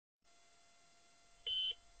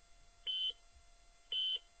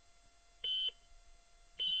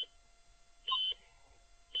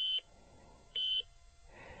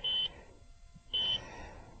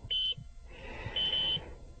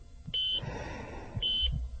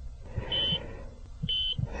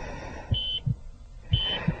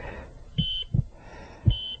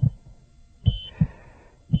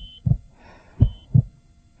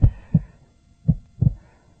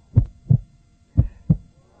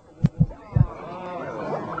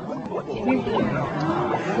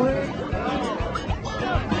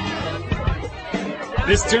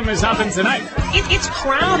This tumor's hopping tonight. It's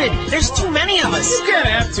crowded. There's too many of us. You can't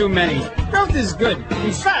have too many. Growth is good.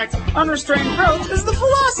 In fact, unrestrained growth is the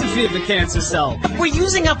philosophy of the cancer cell. We're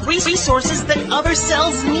using up resources that other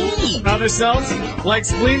cells need. Other cells? Like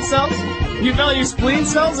spleen cells? You value spleen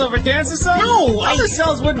cells over cancer cells? No, Other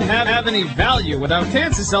cells wouldn't have any value without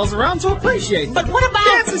cancer cells around to appreciate them. But what about...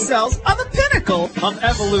 Cancer cells are the pinnacle of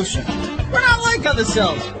evolution. We're not like other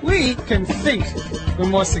cells. We can think. We're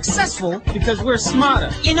more successful because we're smarter.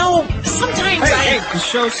 You know, sometimes Hey, the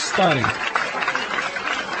show's starting.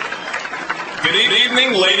 Good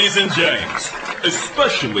evening, ladies and James.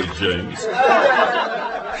 Especially James.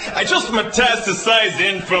 I just metastasized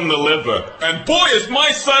in from the liver, and boy is my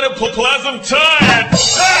cytoplasm tired!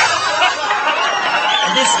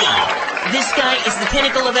 This guy is the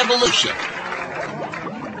pinnacle of evolution.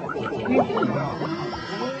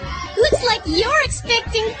 Looks like you're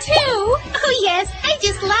expecting two. Oh, yes, I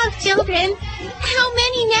just love children. How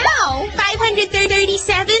many now?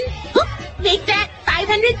 537? Make that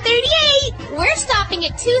 538. We're stopping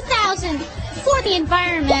at 2,000 for the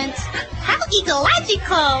environment. How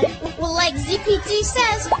ecological. Well, like ZPT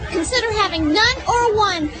says, consider having none or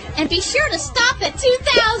one, and be sure to stop at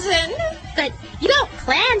 2,000. But you don't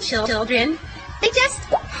plan children. They just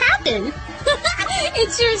happen.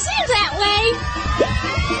 It sure seems that way.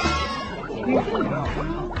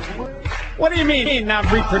 What do you mean,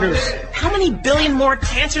 not reproduce? How many billion more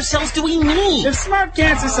cancer cells do we need? If smart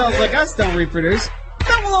cancer cells like us don't reproduce,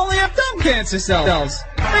 then we'll only have dumb cancer cells.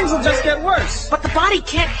 Things will just get worse. But the body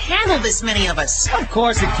can't handle this many of us. Of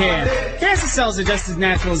course it can. Cancer cells are just as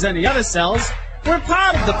natural as any other cells. We're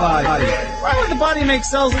part of the body. Why would the body make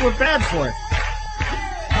cells that were bad for it?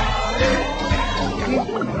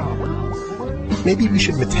 Maybe we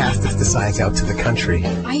should metastasize out to the country.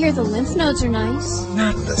 I hear the lymph nodes are nice.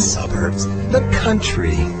 Not the suburbs, the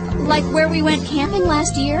country. Like where we went camping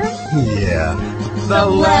last year? Yeah, the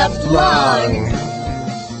left lung.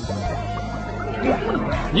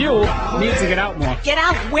 You need to get out more. Get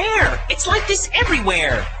out where? It's like this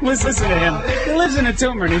everywhere. Listen to him. He lives in a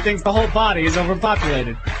tumor and he thinks the whole body is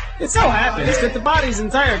overpopulated. It so happens that the body's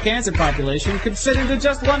entire cancer population could fit into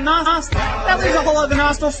just one nostril. That leaves a whole other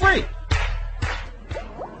nostril free.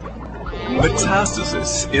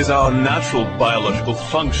 Metastasis is our natural biological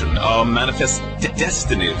function, our manifest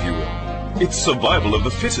destiny, if you will. It's survival of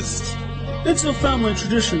the fittest. It's a family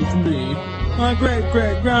tradition for me. My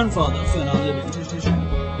great-great-grandfather fed our living tradition.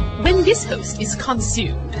 When this host is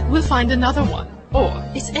consumed, we'll find another one, or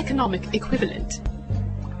its economic equivalent.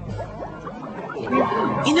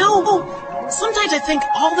 You know, sometimes I think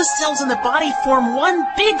all the cells in the body form one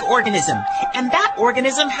big organism, and that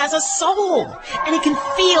organism has a soul, and it can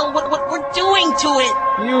feel what we're doing to it.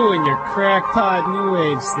 You and your crackpot New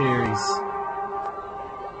Age theories.